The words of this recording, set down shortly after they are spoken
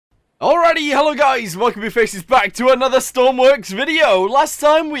Alrighty, hello guys, welcome your faces back to another Stormworks video. Last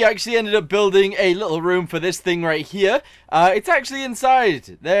time we actually ended up building a little room for this thing right here. It's actually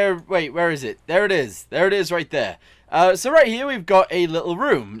inside. There, wait, where is it? There it is. There it is right there. So right here we've got a little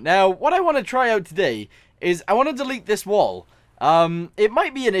room. Now, what I want to try out today is I want to delete this wall. It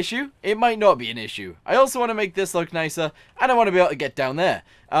might be an issue, it might not be an issue. I also want to make this look nicer, and I want to be able to get down there.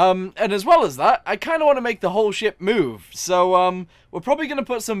 And as well as that, I kind of want to make the whole ship move. So, we're probably going to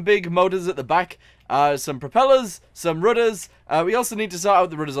put some big motors at the back, some propellers, some rudders. We also need to sort out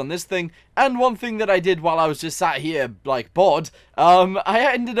the rudders on this thing. And one thing that I did while I was just sat here, like, bored,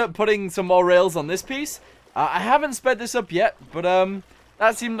 I ended up putting some more rails on this piece. I haven't sped this up yet, but,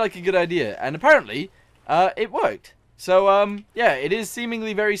 that seemed like a good idea. And apparently, it worked. So, yeah, it is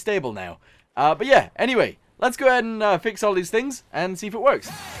seemingly very stable now. But yeah, anyway, let's go ahead and fix all these things and see if it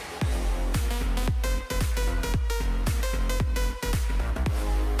works.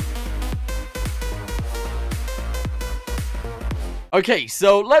 Okay,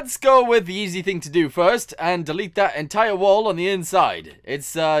 so let's go with the easy thing to do first and delete that entire wall on the inside.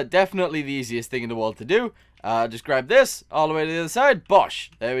 It's definitely the easiest thing in the world to do. Just grab this all the way to the other side.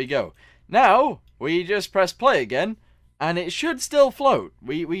 Bosh. There we go. Now, we just press play again. And it should still float.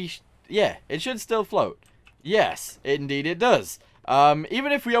 Yeah, it should still float. Yes, indeed it does.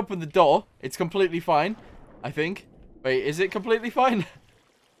 Even if we open the door, it's completely fine, I think. Wait, is it completely fine?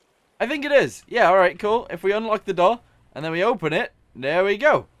 I think it is. Yeah, alright, cool. If we unlock the door, and then we open it, there we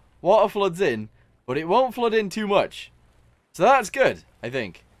go. Water floods in, but it won't flood in too much. So that's good, I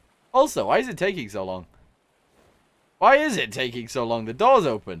think. Also, why is it taking so long? Why is it taking so long? The door's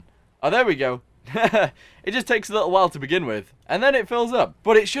open. Oh, there we go. It just takes a little while to begin with, and then it fills up.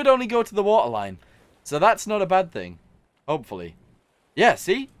 But it should only go to the water line, so that's not a bad thing. Hopefully. Yeah,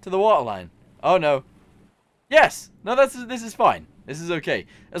 see? To the water line. Oh, no. Yes! No, this is fine. This is okay.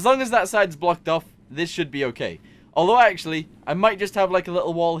 As long as that side's blocked off, this should be okay. Although, actually, I might just have, like, a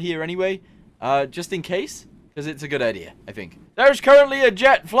little wall here anyway, just in case, because it's a good idea, I think. There's currently a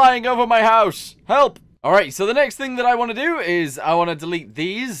jet flying over my house! Help! Alright, so the next thing that I want to do is I want to delete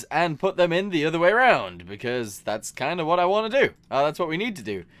these and put them in the other way around, because that's kind of what I want to do. That's what we need to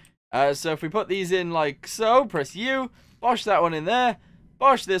do. So if we put these in like so, press U, bosh that one in there,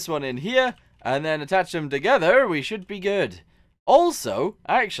 bosh this one in here, and then attach them together, we should be good. Also,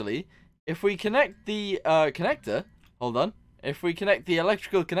 actually, if we connect the connector, hold on, if we connect the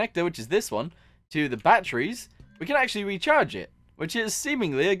electrical connector, which is this one, to the batteries, we can actually recharge it, which is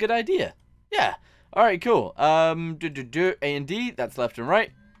seemingly a good idea. Yeah. Alright, cool. A and D, that's left and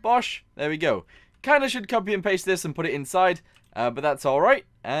right. Bosh, there we go. Kinda should copy and paste this and put it inside, but that's alright.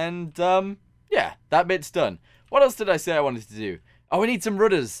 And, yeah, that bit's done. What else did I say I wanted to do? Oh, we need some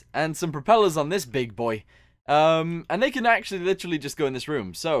rudders and some propellers on this big boy. And they can actually literally just go in this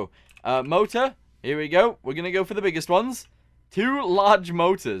room. So, motor, here we go. We're gonna go for the biggest ones. 2 large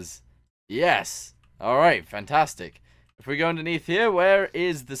motors. Yes. Alright, fantastic. If we go underneath here, where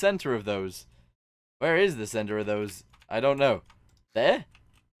is the center of those? Where is the center of those? I don't know. There?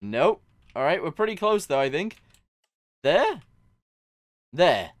 Nope. Alright, we're pretty close though, I think. There?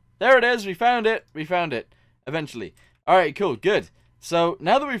 There. There it is. We found it. We found it. Eventually. Alright, cool. Good. So,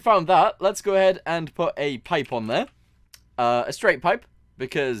 now that we've found that, let's go ahead and put a pipe on there. A straight pipe.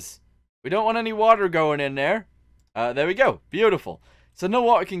 Because we don't want any water going in there. There we go. Beautiful. So, no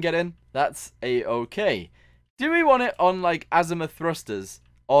water can get in. That's a-okay. Do we want it on, like, azimuth thrusters?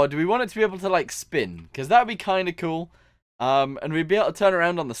 Or do we want it to be able to, like, spin? Because that would be kind of cool. And we'd be able to turn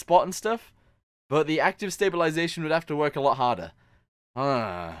around on the spot and stuff. But the active stabilization would have to work a lot harder.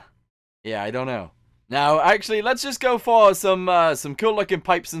 Yeah, I don't know. Now, actually, let's just go for some cool-looking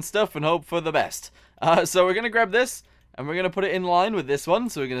pipes and stuff and hope for the best. So we're going to grab this, and we're going to put it in line with this one.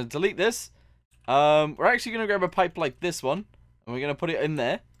 So we're going to delete this. We're actually going to grab a pipe like this one, and we're going to put it in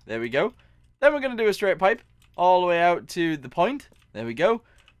there. There we go. Then we're going to do a straight pipe all the way out to the point. There we go.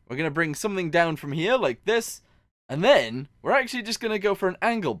 We're going to bring something down from here, like this. And then, we're actually just going to go for an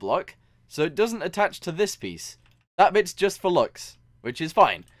angle block, so it doesn't attach to this piece. That bit's just for looks, which is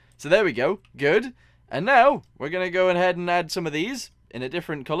fine. So there we go. Good. And now, we're going to go ahead and add some of these in a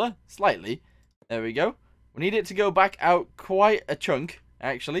different color, slightly. There we go. We need it to go back out quite a chunk,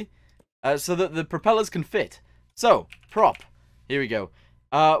 actually, so that the propellers can fit. So, prop. Here we go.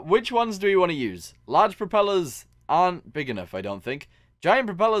 Which ones do we want to use? Large propellers aren't big enough, I don't think. Giant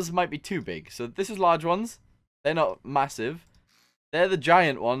propellers might be too big. So this is large ones. They're not massive. They're the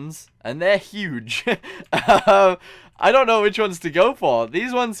giant ones. And they're huge. I don't know which ones to go for.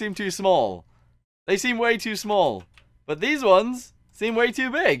 These ones seem too small. They seem way too small. But these ones seem way too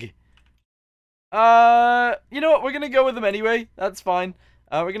big. You know what? We're going to go with them anyway. That's fine.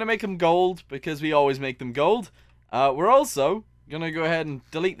 We're going to make them gold because we always make them gold. We're also going to go ahead and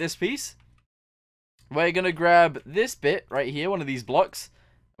delete this piece. We're going to grab this bit right here, one of these blocks.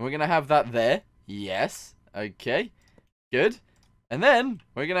 And we're going to have that there. Yes. Okay. Good. And then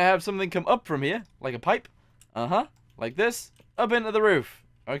we're going to have something come up from here, like a pipe. Like this. Up into the roof.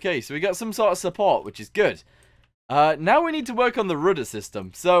 Okay, so we got some sort of support, which is good. Now we need to work on the rudder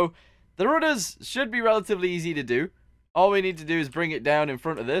system. So, the rudders should be relatively easy to do. All we need to do is bring it down in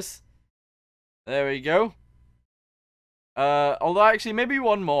front of this. There we go. Although, actually, maybe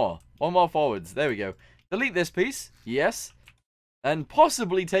one more. One more forwards. There we go. Delete this piece. Yes. And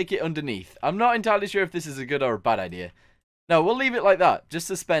possibly take it underneath. I'm not entirely sure if this is a good or a bad idea. No, we'll leave it like that. Just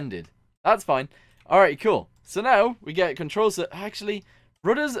suspended. That's fine. Alright, cool. So now, we get control... Actually,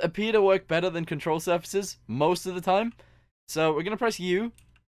 rudders appear to work better than control surfaces most of the time. So, we're going to press U.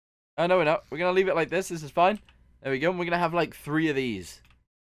 Oh, no, we're not. We're going to leave it like this. This is fine. There we go. And we're going to have, like, 3 of these.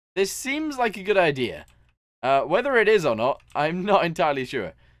 This seems like a good idea. Whether it is or not, I'm not entirely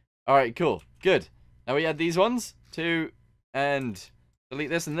sure. Alright, cool. Good. Now we add these ones. 2, and delete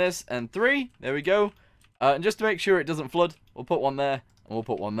this and 3. There we go. And just to make sure it doesn't flood, we'll put one there, and we'll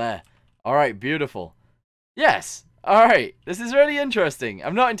put one there. Alright, beautiful. Yes! Alright, this is really interesting.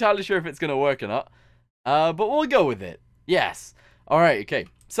 I'm not entirely sure if it's going to work or not. But we'll go with it. Yes. Alright, okay.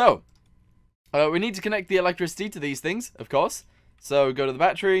 So, we need to connect the electricity to these things, of course. So, go to the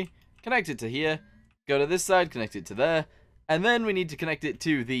battery, connect it to here, go to this side, connect it to there, and then we need to connect it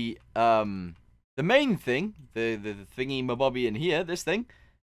to the main thing, the thingy-mabobby in here, this thing.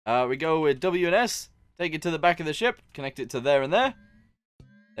 We go with W and S, take it to the back of the ship, connect it to there and there.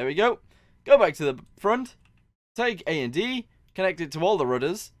 There we go. Go back to the front, take A and D, connect it to all the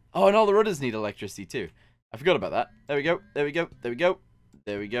rudders. Oh, and all the rudders need electricity too. I forgot about that. There we go, there we go, there we go.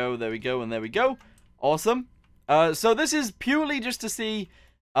 There we go, there we go, and there we go. Awesome. So this is purely just to see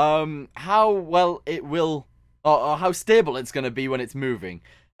how well it will, or how stable it's going to be when it's moving.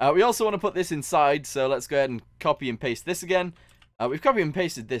 We also want to put this inside, so let's go ahead and copy and paste this again. We've copied and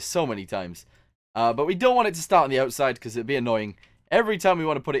pasted this so many times. But we don't want it to start on the outside because it'd be annoying. Every time we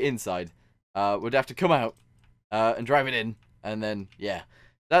want to put it inside, we'd have to come out and drive it in. And then, yeah,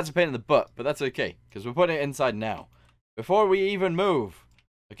 that's a pain in the butt, but that's okay because we're putting it inside now. Before we even move.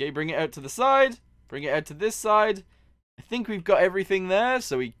 Okay, bring it out to the side. Bring it out to this side. I think we've got everything there,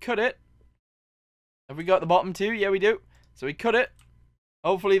 so we cut it. Have we got the bottom too? Yeah, we do. So we cut it.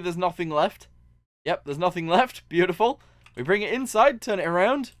 Hopefully there's nothing left. Yep, there's nothing left. Beautiful. We bring it inside, turn it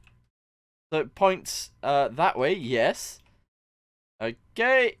around. So it points that way, yes.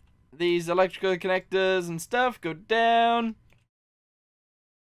 Okay, these electrical connectors and stuff go down.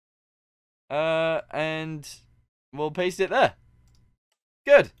 And we'll paste it there.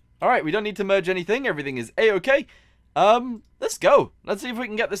 Good. Alright, we don't need to merge anything. Everything is A-okay. Let's go. Let's see if we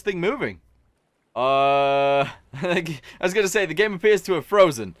can get this thing moving. I was going to say, the game appears to have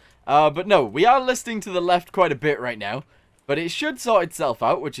frozen. But no, we are listing to the left quite a bit right now. But it should sort itself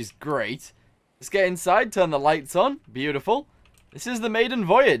out, which is great. Let's get inside, turn the lights on. Beautiful. This is the maiden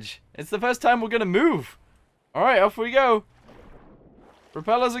voyage. It's the first time we're going to move. Alright, off we go.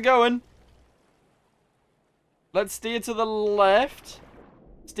 Propellers are going. Let's steer to the left.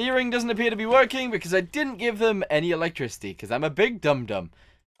 Steering doesn't appear to be working because I didn't give them any electricity because I'm a big dum-dum.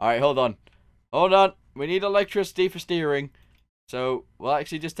 Alright, hold on. Hold on. We need electricity for steering. So, we'll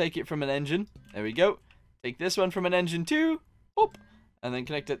actually just take it from an engine. There we go. Take this one from an engine too. Boop. And then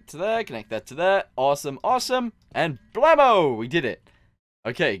connect it to there. Connect that to there. Awesome, awesome. And blammo! We did it.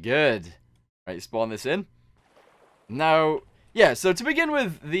 Okay, good. Right, spawn this in. Now, yeah, so to begin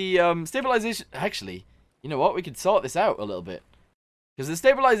with, the stabilization... Actually, you know what? We could sort this out a little bit. Because the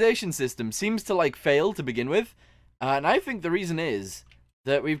stabilization system seems to, like, fail to begin with. And I think the reason is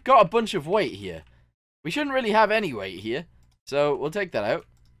that we've got a bunch of weight here. We shouldn't really have any weight here. So we'll take that out.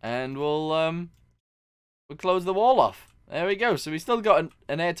 And we'll close the wall off. There we go. So we still got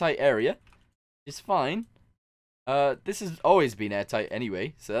an airtight area. It's fine. This has always been airtight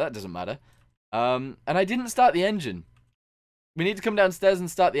anyway. So that doesn't matter. And I didn't start the engine. We need to come downstairs and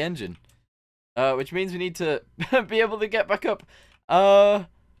start the engine. Which means we need to be able to get back up. Alright,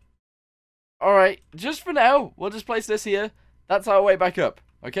 just for now, we'll just place this here. That's our way back up.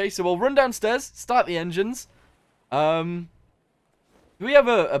 Okay, so we'll run downstairs, start the engines. Do we have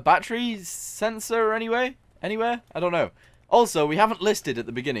a battery sensor anywhere? I don't know. Also, we haven't listed at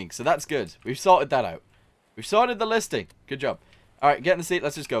the beginning, so that's good. We've sorted that out. We've sorted the listing. Good job. Alright, get in the seat,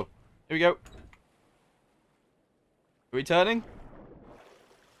 let's just go. Here we go. Are we turning?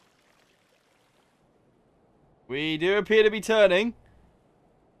 We do appear to be turning.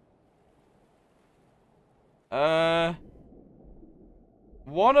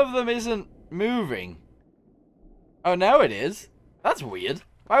 one of them isn't moving. Oh, now it is. That's weird.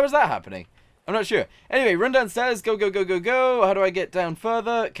 Why was that happening? I'm not sure. Anyway, run downstairs. Go, go, go, go, go. How do I get down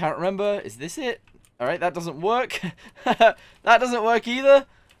further? Can't remember. Is this it? Alright, that doesn't work. That doesn't work either.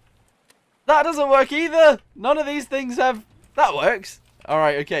 That doesn't work either. None of these things have... That works.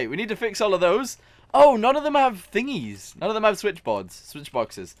 Alright, okay. We need to fix all of those. Oh, none of them have thingies. None of them have switch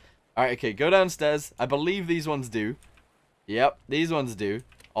boxes. Alright, okay. Go downstairs. I believe these ones do. Yep, these ones do.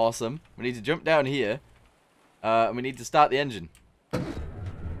 Awesome. We need to jump down here. And we need to start the engine.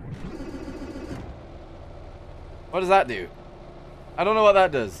 What does that do? I don't know what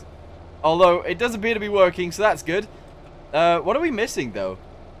that does. Although, it does appear to be working, so that's good. What are we missing, though?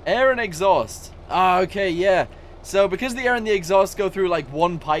 Air and exhaust. Ah, okay, yeah. So, because the air and the exhaust go through, like,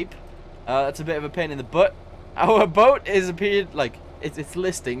 one pipe, that's a bit of a pain in the butt. Our boat is appeared, like, it's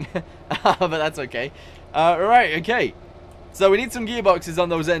listing. But that's okay. Right, okay. So, we need some gearboxes on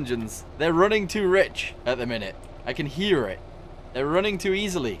those engines. They're running too rich at the minute. I can hear it. They're running too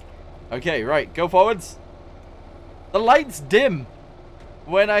easily. Okay, right, go forwards. The lights dim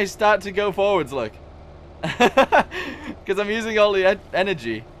when I start to go forwards, look. Because I'm using all the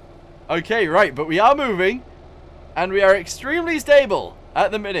energy. Okay, right, but we are moving. And we are extremely stable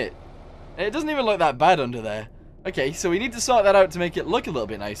at the minute. It doesn't even look that bad under there. Okay, so we need to sort that out to make it look a little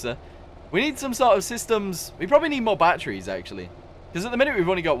bit nicer. We need some sort of systems. We probably need more batteries, actually. Because at the minute, we've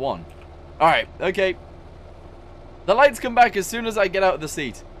only got one. Alright, okay. The lights come back as soon as I get out of the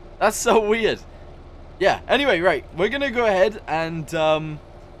seat. That's so weird. Yeah, anyway, right. We're going to go ahead and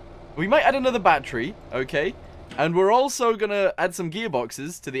we might add another battery, okay? And we're also going to add some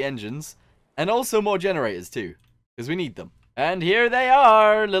gearboxes to the engines. And also more generators, too. Because we need them. And here they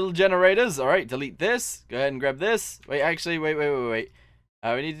are, little generators. Alright, delete this. Go ahead and grab this. Wait, actually, wait.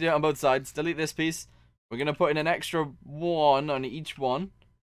 We need to do it on both sides. Delete this piece. We're going to put in an extra one on each one.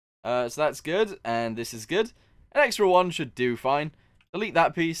 So that's good. And this is good. An extra one should do fine. Delete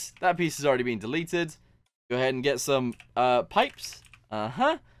that piece. That piece has already been deleted. Go ahead and get some pipes.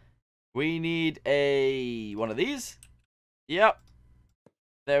 We need one of these. Yep.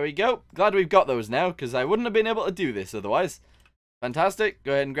 There we go. Glad we've got those now, because I wouldn't have been able to do this otherwise. Fantastic.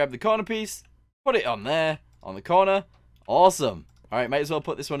 Go ahead and grab the corner piece. Put it on there, on the corner. Awesome. Alright, might as well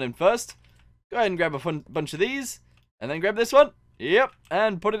put this one in first. Go ahead and grab a bunch of these. And then grab this one. Yep.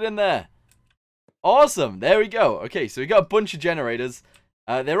 And put it in there. Awesome. There we go. Okay, so we got a bunch of generators.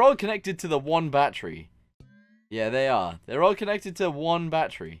 They're all connected to the one battery. Yeah, they are. They're all connected to one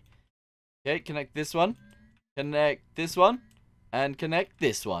battery. Okay, connect this one. Connect this one. And connect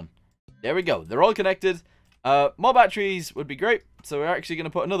this one. There we go. They're all connected. More batteries would be great. So we're actually going to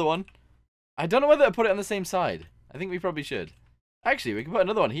put another one. I don't know whether to put it on the same side. I think we probably should. Actually, we can put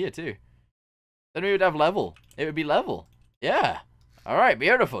another one here too. Then we would have level. It would be level. Yeah. Alright,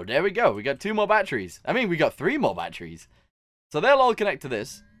 beautiful. There we go. We got 2 more batteries. I mean, we got 3 more batteries. So they'll all connect to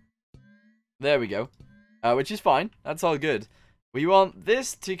this. There we go. Which is fine. That's all good. We want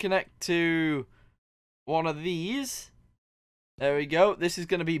this to connect to one of these. There we go. This is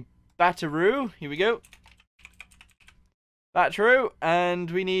going to be Batteroo. Here we go. Batteroo.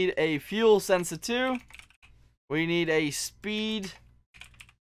 And we need a fuel sensor too. We need a speed.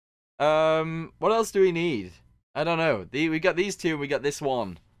 What else do we need? I don't know. We got these 2 and we got this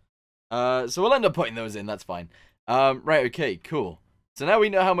one. So we'll end up putting those in. That's fine. Right, okay, cool. So now we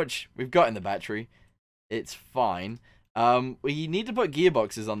know how much we've got in the battery. It's fine. We need to put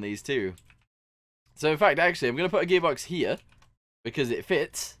gearboxes on these too. So in fact, actually, I'm going to put a gearbox here. Because it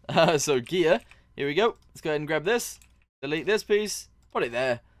fits. So gear. Here we go. Let's go ahead and grab this. Delete this piece. Put it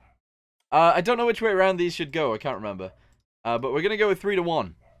there. I don't know which way around these should go. I can't remember. But we're going to go with 3 to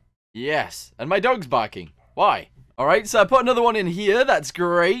 1. Yes. And my dog's barking. Why? Alright, so I put another one in here. That's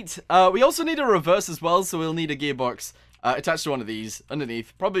great. We also need a reverse as well. So we'll need a gearbox attached to one of these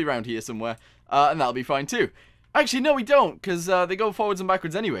underneath. Probably around here somewhere. And that'll be fine too. Actually, no, we don't. Because they go forwards and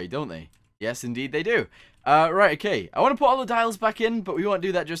backwards anyway, don't they? Yes, indeed they do. Right, okay. I want to put all the dials back in, but we won't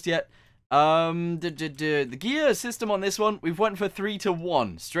do that just yet. The gear system on this one, we've went for 3 to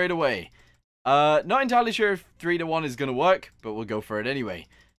 1 straight away. Not entirely sure if 3 to 1 is going to work, but we'll go for it anyway.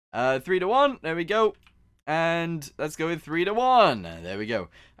 3 to 1, there we go. And let's go with 3 to 1. There we go.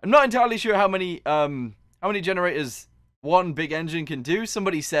 I'm not entirely sure how many generators one big engine can do.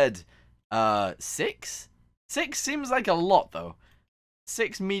 Somebody said 6? 6 seems like a lot though.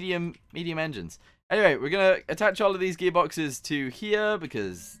 6 medium engines. Anyway, we're going to attach all of these gearboxes to here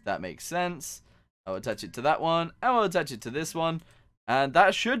because that makes sense. I'll attach it to that one, and we'll attach it to this one. And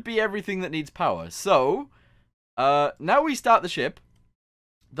that should be everything that needs power. So, now we start the ship.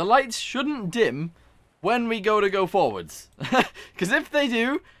 The lights shouldn't dim when we go forwards. Because if they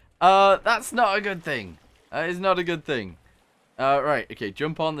do, that's not a good thing. That is not a good thing. Right, okay,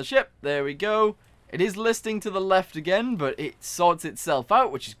 jump on the ship. There we go. It is listing to the left again, but it sorts itself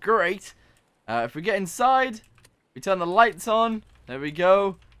out, which is great. If we get inside, we turn the lights on. There we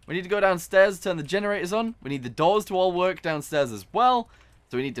go. We need to go downstairs, turn the generators on. We need the doors to all work downstairs as well.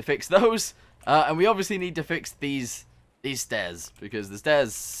 So we need to fix those. And we obviously need to fix these stairs, because the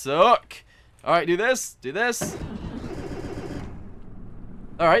stairs suck. Alright, do this. Do this.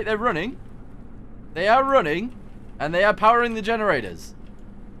 Alright, they're running. They are running. And they are powering the generators.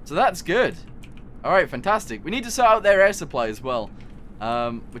 So that's good. Alright, fantastic. We need to sort out their air supply as well.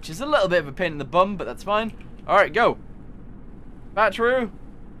 Which is a little bit of a pain in the bum, but that's fine. Alright, go. Battery.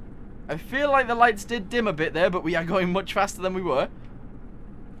 I feel like the lights did dim a bit there, but we are going much faster than we were.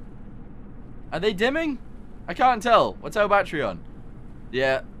 Are they dimming? I can't tell. What's our battery on?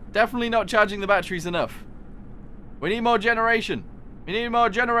 Yeah, definitely not charging the batteries enough. We need more generation. We need more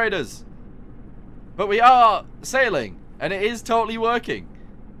generators. But we are sailing, and it is totally working.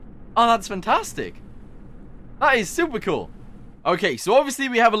 Oh, that's fantastic. That is super cool. Okay, so obviously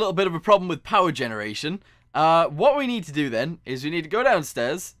we have a little bit of a problem with power generation. What we need to do then is we need to go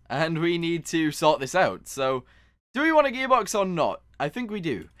downstairs, and we need to sort this out. So, do we want a gearbox or not? I think we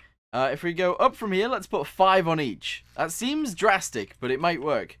do. If we go up from here, let's put 5 on each. That seems drastic, but it might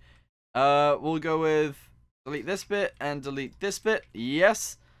work. We'll go with delete this bit and delete this bit.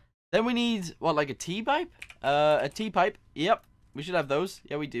 Yes. Then we need, what, like a T-pipe? A T-pipe. Yep. We should have those.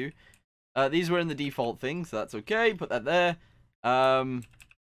 Yeah, we do. These were in the default thing, so that's okay. Put that there.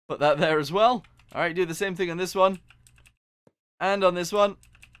 Put that there as well. Alright, do the same thing on this one. And on this one.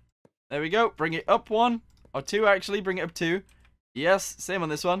 There we go. Bring it up 1. Or 2, actually. Bring it up 2. Yes, same on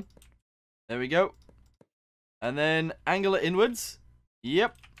this one. There we go. And then angle it inwards.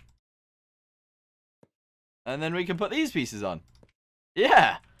 Yep. And then we can put these pieces on.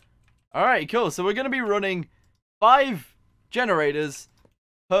 Yeah. Alright, cool. So we're going to be running 5 generators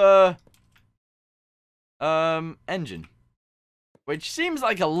per engine. Which seems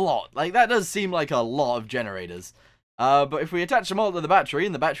like a lot. Like, that does seem like a lot of generators. But if we attach them all to the battery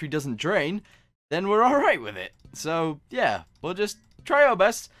and the battery doesn't drain, then we're alright with it. So, yeah, we'll just try our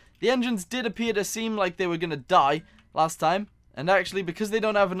best. The engines did appear to seem like they were going to die last time. And actually, because they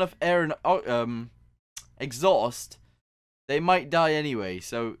don't have enough air and exhaust, they might die anyway.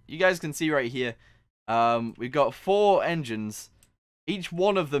 So, you guys can see right here, we've got 4 engines. Each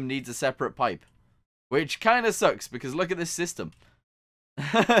one of them needs a separate pipe. Which kind of sucks, because look at this system.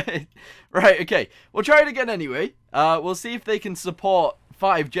 Right, okay. We'll try it again anyway. We'll see if they can support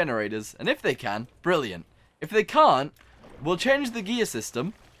 5 generators. And if they can, brilliant. If they can't, we'll change the gear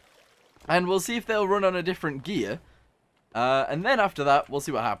system. And we'll see if they'll run on a different gear. And then after that, we'll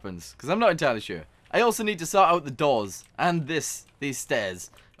see what happens. Because I'm not entirely sure. I also need to sort out the doors. And these stairs.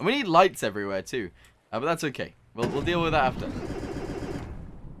 And we need lights everywhere too. But that's okay. We'll deal with that after.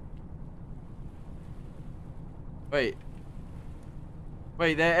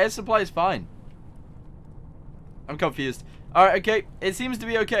 Wait, their air supply is fine. I'm confused. Alright, okay. It seems to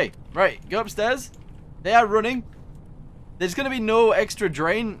be okay. Right, go upstairs. They are running. There's going to be no extra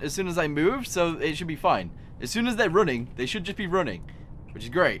drain as soon as I move, so it should be fine. As soon as they're running, they should just be running, which is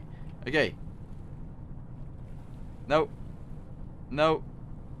great. Okay. No. No.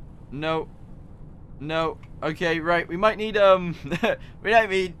 No. No. Okay, right. We might need,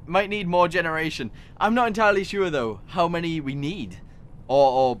 we might need more generation. I'm not entirely sure, though, how many we need.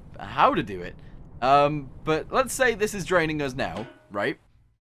 Or how to do it. But let's say this is draining us now, right?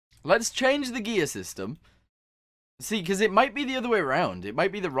 Let's change the gear system. See, because it might be the other way around. It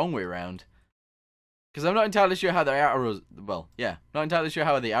might be the wrong way around. Because I'm not entirely sure how the arrows... Well, yeah. Not entirely sure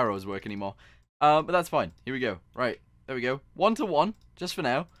how the arrows work anymore. But that's fine. Here we go. Right. There we go. 1 to 1. Just for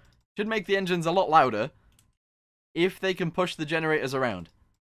now. Should make the engines a lot louder. If they can push the generators around.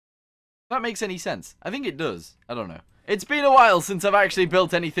 If that makes any sense. I think it does. I don't know. It's been a while since I've actually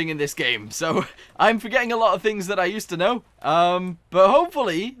built anything in this game, so I'm forgetting a lot of things that I used to know. But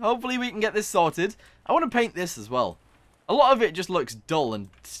hopefully we can get this sorted. I want to paint this as well. A lot of it just looks dull and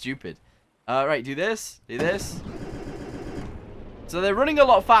stupid. Right, do this, do this. So they're running a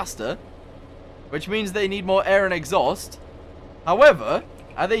lot faster, which means they need more air and exhaust. However,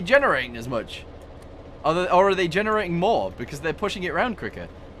 are they generating as much? Or are they generating more because they're pushing it around quicker?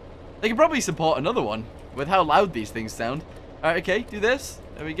 They could probably support another one with how loud these things sound. Alright, okay, do this.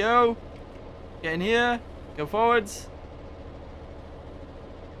 There we go. Get in here. Go forwards.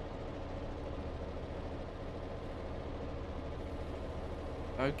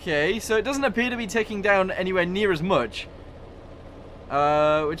 Okay, so it doesn't appear to be taking down anywhere near as much.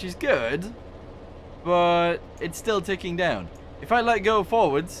 Which is good. but it's still ticking down. If I let go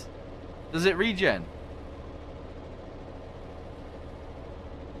forwards, does it regen?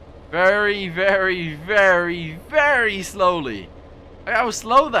 Very, very, very, very slowly. Look how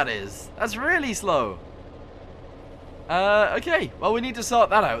slow that is. That's really slow. Okay. Well, we need to sort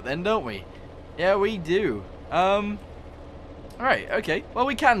that out then, don't we? Yeah, we do. Alright, okay. Well,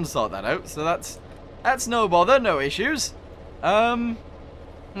 we can sort that out, so that's no bother, no issues. How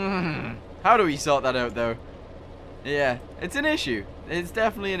do we sort that out, though? Yeah, it's an issue. It's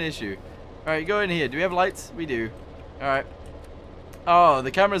definitely an issue. Alright, go in here. Do we have lights? We do. Alright. Oh, the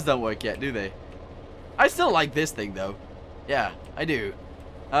cameras don't work yet, do they? I still like this thing, though. Yeah, I do.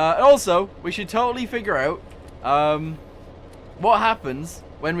 Also, we should totally figure out what happens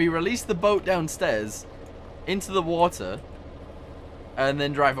when we release the boat downstairs into the water and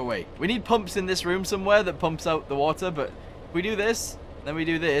then drive away. We need pumps in this room somewhere that pumps out the water, but if we do this, then we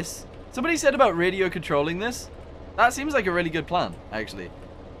do this. Somebody said about radio controlling this. That seems like a really good plan, actually.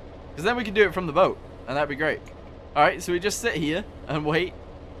 Because then we can do it from the boat, and that'd be great. Alright, so we just sit here and wait.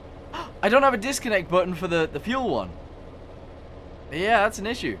 I don't have a disconnect button for the fuel one. Yeah, that's an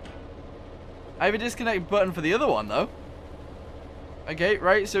issue. I have a disconnect button for the other one, though. Okay,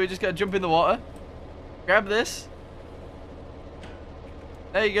 right, so we just gotta jump in the water. Grab this.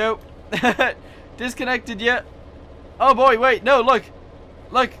 There you go. Disconnected yet? Oh boy, wait, no, look.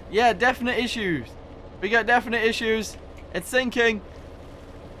 Look, yeah, definite issues. We got definite issues. It's sinking.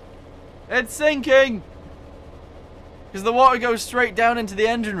 It's sinking. Because the water goes straight down into the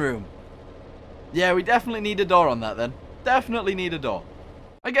engine room. Yeah, we definitely need a door on that then. Definitely need a door.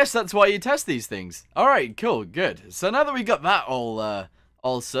 I guess that's why you test these things. Alright, cool, good. So now that we got that all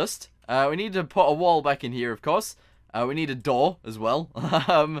sussed, we need to put a wall back in here, of course. We need a door as well,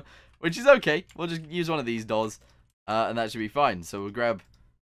 which is okay. We'll just use one of these doors, and that should be fine. So we'll grab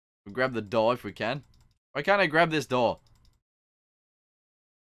the door if we can. Why can't I grab this door?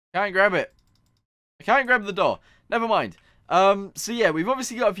 Can't grab it. I can't grab the door. Never mind. So yeah, we've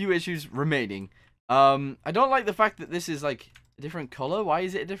obviously got a few issues remaining. I don't like the fact that this is like a different color. Why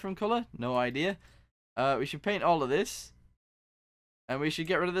is it a different color? No idea. We should paint all of this, and we should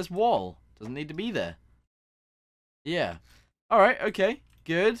get rid of this wall. Doesn't need to be there. Yeah. All right. Okay.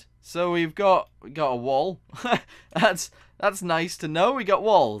 Good. So we got a wall. that's nice to know. We got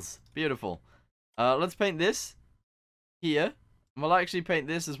walls. Beautiful. Let's paint this here. And we'll actually paint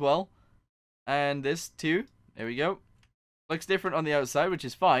this as well, and this too. There we go. Looks different on the outside, which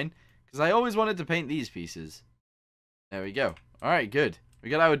is fine, because I always wanted to paint these pieces. There we go. Alright, good. We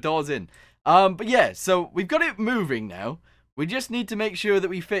got our doors in. But yeah, so we've got it moving now. We just need to make sure that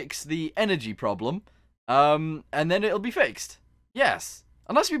we fix the energy problem, and then it'll be fixed. Yes.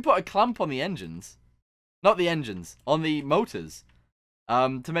 Unless we put a clamp on the engines. Not the engines, on the motors,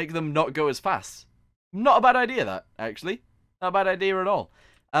 to make them not go as fast. Not a bad idea, that, actually. Not a bad idea at all.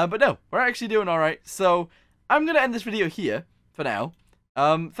 But no, we're actually doing alright. So I'm going to end this video here for now.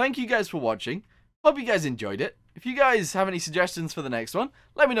 Thank you guys for watching. Hope you guys enjoyed it. If you guys have any suggestions for the next one,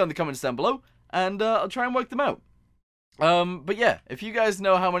 let me know in the comments down below, and I'll try and work them out. But yeah, if you guys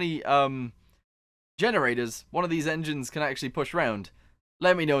know how many generators one of these engines can actually push around,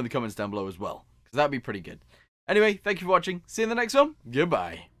 let me know in the comments down below as well, because that'd be pretty good. Anyway, thank you for watching. See you in the next one.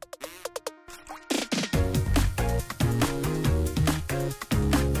 Goodbye.